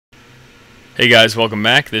Hey guys, welcome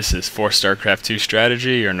back. This is for StarCraft 2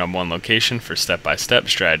 Strategy, your #1 location for step-by-step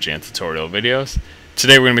strategy and tutorial videos.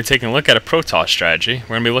 Today we're going to be taking a look at a Protoss strategy.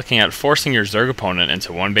 We're going to be looking at forcing your Zerg opponent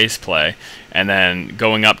into one base play, and then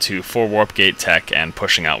going up to 4 Warpgate tech and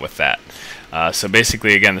pushing out with that. So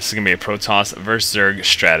basically, again, this is going to be a Protoss versus Zerg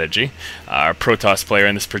strategy. Our Protoss player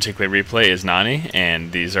in this particular replay is Nani,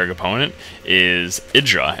 and the Zerg opponent is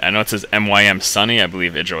Idra. I know it says MYM Sunny. I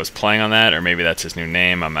believe Idra was playing on that, or maybe that's his new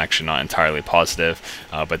name. I'm actually not entirely positive.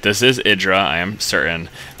 But this is Idra, I am certain.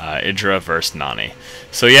 Idra versus Nani.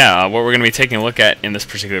 So yeah, what we're going to be taking a look at in this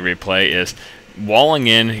particular replay is walling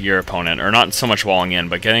in your opponent, or not so much walling in,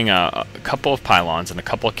 but getting a couple of pylons and a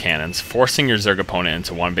couple of cannons, forcing your Zerg opponent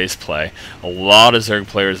into one base play. A lot of Zerg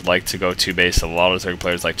players like to go two base, a lot of Zerg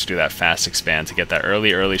players like to do that fast expand to get that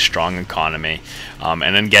early strong economy,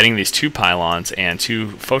 and then getting these 2 pylons and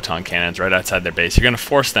 2 photon cannons right outside their base. You're going to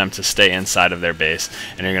force them to stay inside of their base,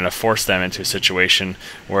 and you're going to force them into a situation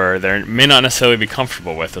where they may not necessarily be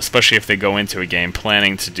comfortable with, especially if they go into a game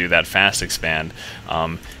planning to do that fast expand.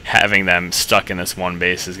 Having them stuck in this one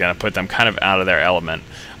base is going to put them kind of out of their element.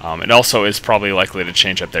 It also is probably likely to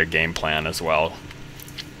change up their game plan as well.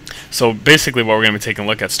 So basically what we're going to be taking a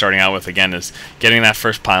look at starting out with again is getting that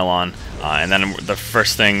first pylon, and then the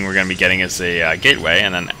first thing we're going to be getting is a gateway,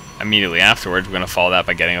 and then immediately afterwards we're going to follow that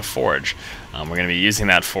by getting a forge. We're going to be using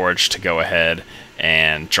that forge to go ahead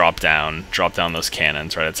and drop down those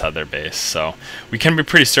cannons right outside their base. So we can be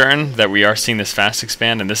pretty certain that we are seeing this fast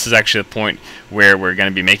expand, and this is actually the point where we're going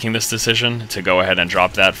to be making this decision to go ahead and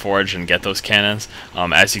drop that forge and get those cannons.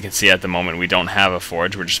 As you can see at the moment, we don't have a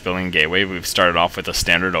forge, we're just building a gateway. We've started off with a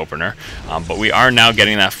standard opener, but we are now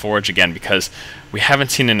getting that forge again because we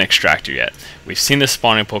haven't seen an extractor yet. We've seen this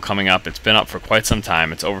spawning pool coming up. It's been up for quite some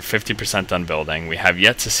time. It's over 50% done building. We have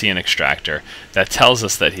yet to see an extractor. That tells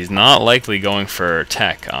us that he's not likely going for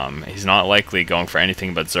tech. He's not likely going for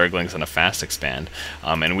anything but Zerglings and a fast expand.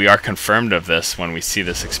 And we are confirmed of this when we see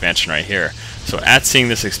this expansion right here. So at seeing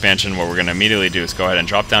this expansion, what we're going to immediately do is go ahead and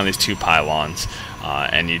drop down these 2 pylons.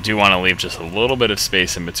 And you do want to leave just a little bit of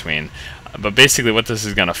space in between. But basically what this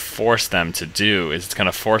is going to force them to do is it's going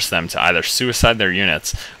to force them to either suicide their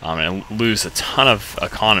units and lose a ton of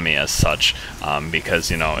economy as such, because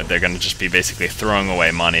they're going to just be basically throwing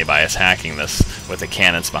away money by attacking this with the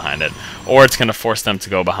cannons behind it, or it's going to force them to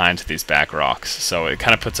go behind these back rocks. So it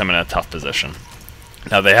kind of puts them in a tough position.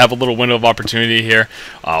 Now they have a little window of opportunity here.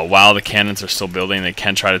 While the cannons are still building, they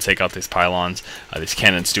can try to take out these pylons. These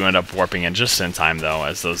cannons do end up warping in just in time though,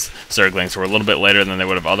 as those Zerglings were a little bit later than they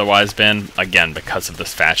would have otherwise been, again because of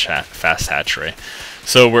this fast hatchery.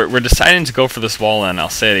 So we're deciding to go for this wall in. I'll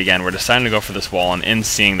say it again, we're deciding to go for this wall in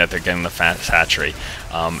seeing that they're getting the fast hatchery,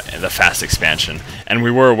 the fast expansion. And we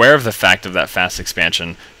were aware of the fact of that fast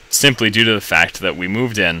expansion simply due to the fact that we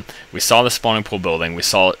moved in, we saw the spawning pool building, we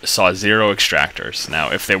saw 0 extractors.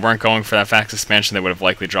 Now, if they weren't going for that fast expansion, they would have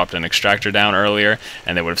likely dropped an extractor down earlier,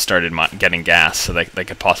 and they would have started getting gas, so they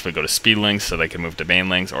could possibly go to speedlings, so they could move to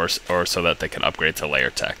banelings, or so that they could upgrade to layer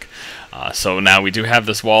tech. So now we do have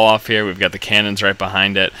this wall off here, we've got the cannons right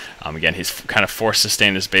behind it. Again, he's kind of forced to stay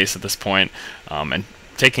in his base at this point, and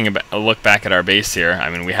taking a look back at our base here,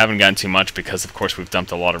 I mean, we haven't gotten too much because, of course, we've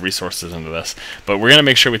dumped a lot of resources into this, but we're going to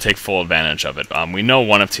make sure we take full advantage of it. We know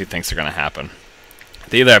one of 2 things are going to happen.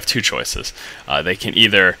 They either have 2 choices. They can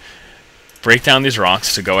either break down these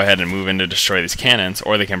rocks to go ahead and move in to destroy these cannons,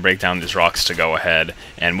 or they can break down these rocks to go ahead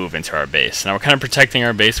and move into our base. Now we're kind of protecting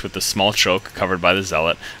our base with this small choke covered by the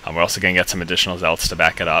Zealot. We're also going to get some additional Zealots to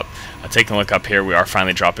back it up. Taking a look up here, we are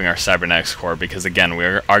finally dropping our Cybernetics Core because again we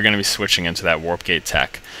are going to be switching into that Warpgate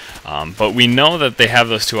tech. But we know that they have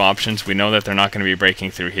those 2 options. We know that they're not going to be breaking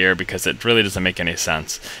through here because it really doesn't make any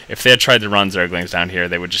sense. If they had tried to run Zerglings down here,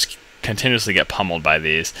 they would just continuously get pummeled by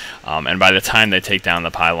these, and by the time they take down the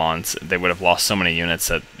pylons, they would have lost so many units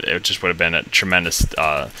that it just would have been a tremendous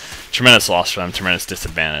loss for them, tremendous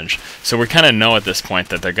disadvantage. So we kind of know at this point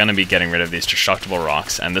that they're going to be getting rid of these destructible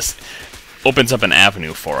rocks, and this opens up an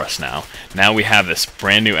avenue for us now. Now we have this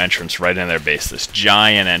brand new entrance right in their base, this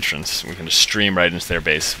giant entrance. We can just stream right into their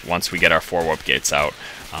base once we get our 4 warp gates out,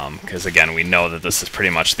 because again we know that this is pretty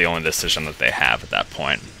much the only decision that they have at that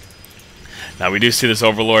point. Now we do see this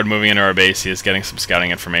Overlord moving into our base. He is getting some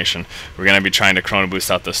scouting information. We're going to be trying to Chrono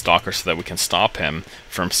Boost out the Stalker so that we can stop him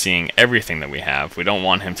from seeing everything that we have. We don't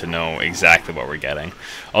want him to know exactly what we're getting.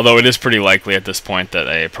 Although it is pretty likely at this point that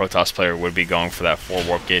a Protoss player would be going for that 4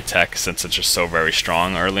 Warpgate tech since it's just so very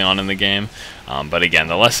strong early on in the game. But again,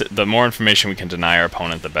 the more information we can deny our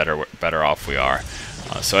opponent, the better off we are.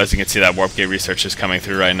 So as you can see, that Warpgate research is coming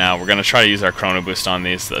through right now. We're going to try to use our Chrono Boost on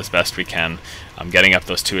these as best we can, getting up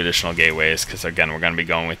those 2 additional gateways, because again, we're going to be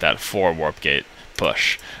going with that 4 Warpgate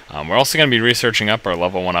push. We're also going to be researching up our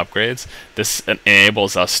level 1 upgrades. This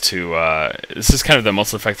enables us to, this is kind of the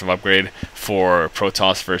most effective upgrade for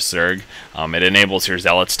Protoss versus Zerg. It enables your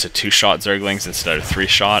Zealots to 2-shot Zerglings instead of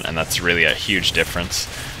 3-shot, and that's really a huge difference.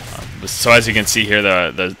 So as you can see here,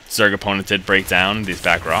 the Zerg opponent did break down these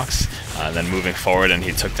back rocks, then moving forward, and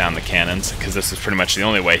he took down the cannons, because this was pretty much the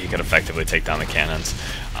only way he could effectively take down the cannons.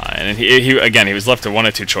 And again, he was left with 1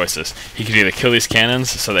 of 2 choices. He could either kill these cannons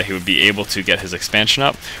so that he would be able to get his expansion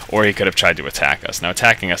up, or he could have tried to attack us. Now,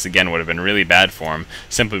 attacking us, again, would have been really bad for him,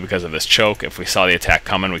 simply because of this choke. If we saw the attack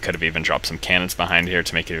coming, we could have even dropped some cannons behind here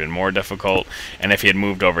to make it even more difficult. And if he had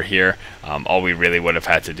moved over here, all we really would have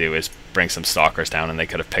had to do is bring some Stalkers down, and they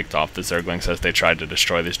could have picked off the Zerglings as they tried to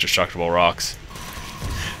destroy these destructible rocks.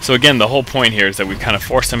 So again, the whole point here is that we kind of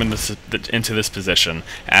forced them into this position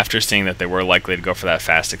after seeing that they were likely to go for that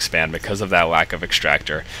fast expand because of that lack of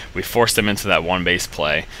extractor. We forced them into that 1 base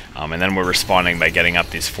play, and then we're responding by getting up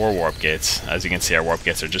these 4 warp gates. As you can see, our warp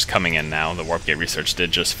gates are just coming in now. The warp gate research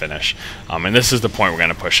did just finish, and this is the point we're going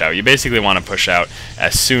to push out. You basically want to push out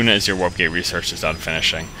as soon as your warp gate research is done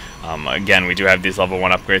finishing. Again, we do have these level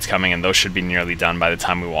 1 upgrades coming, and those should be nearly done by the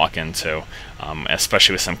time we walk in too.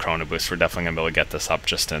 Especially with some Chrono Boost, we're definitely going to be able to get this up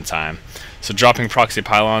just in time. So dropping proxy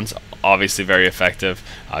pylons, obviously very effective.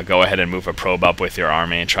 Go ahead and move a probe up with your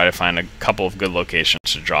army and try to find a couple of good locations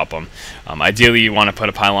to drop them. Ideally, you want to put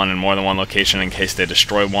a pylon in more than 1 location. In case they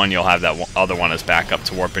destroy one, you'll have that other one as backup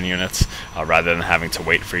to warp in units, rather than having to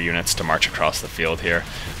wait for units to march across the field here.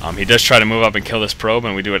 He does try to move up and kill this probe,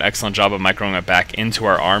 and we do an excellent job of microing it back into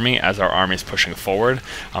our army as our army is pushing forward.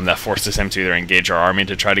 That forces him to either engage our army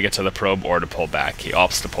to try to get to the probe or to pull back. He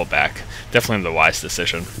opts to pull back. Definitely the wise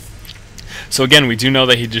decision. So again, we do know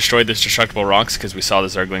that he destroyed this destructible rocks because we saw the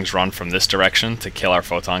Zerglings run from this direction to kill our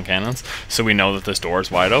photon cannons, so we know that this door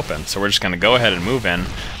is wide open. So we're just going to go ahead and move in.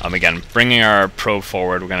 Again, bringing our probe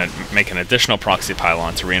forward, we're going to make an additional proxy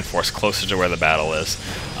pylon to reinforce closer to where the battle is.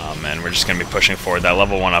 And we're just going to be pushing forward. That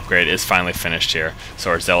level 1 upgrade is finally finished here,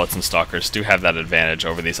 so our Zealots and Stalkers do have that advantage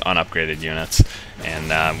over these unupgraded units.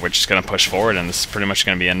 And we're just going to push forward, and this is pretty much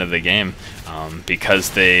going to be the end of the game.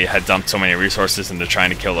 Because they had dumped so many resources into trying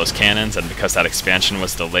to kill those cannons, and because that expansion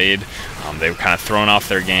was delayed, they were kind of thrown off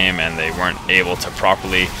their game, and they weren't able to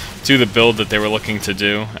properly do the build that they were looking to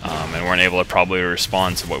do, and weren't able to probably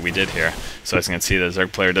respond to what we did here. So as you can see, the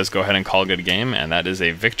Zerg player does go ahead and call a good game, and that is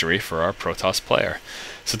a victory for our Protoss player.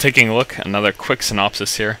 So taking a look, another quick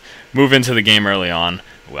synopsis here. Move into the game early on.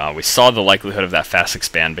 Well, we saw the likelihood of that fast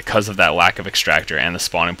expand because of that lack of extractor and the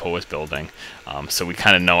spawning pool was building. So we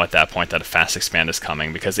kind of know at that point that a fast expand is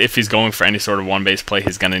coming, because if he's going for any sort of 1 base play,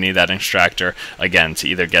 he's going to need that extractor, again, to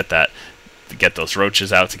either get those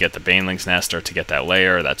roaches out, to get the baneling's nest, or to get that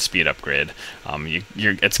layer, or that speed upgrade.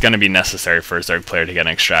 It's going to be necessary for a Zerg player to get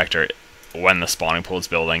an extractor when the spawning pool is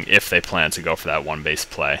building, if they plan to go for that 1 base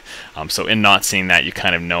play. So in not seeing that, you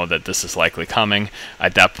kind of know that this is likely coming.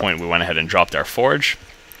 At that point, we went ahead and dropped our forge.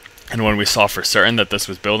 And when we saw for certain that this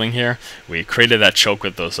was building here, we created that choke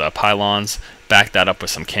with those pylons, backed that up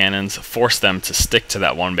with some cannons, forced them to stick to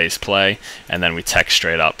that 1 base play, and then we tech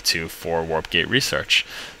straight up to 4 Warpgate research.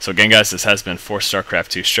 So again, guys, this has been 4 StarCraft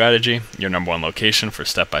 2 Strategy, your #1 location for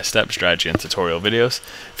step-by-step strategy and tutorial videos.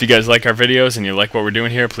 If you guys like our videos and you like what we're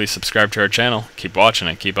doing here, please subscribe to our channel. Keep watching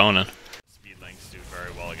and keep owning. Speedlings do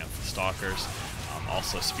very well against the Stalkers.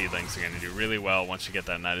 Also, Speedlings are going to do really well once you get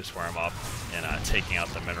that Nidus Worm up and taking out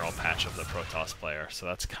the mineral patch of the Protoss player. So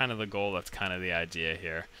that's kind of the goal, that's kind of the idea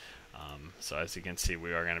here. So as you can see,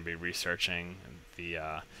 we are going to be researching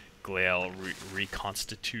the Glail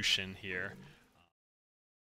reconstitution here.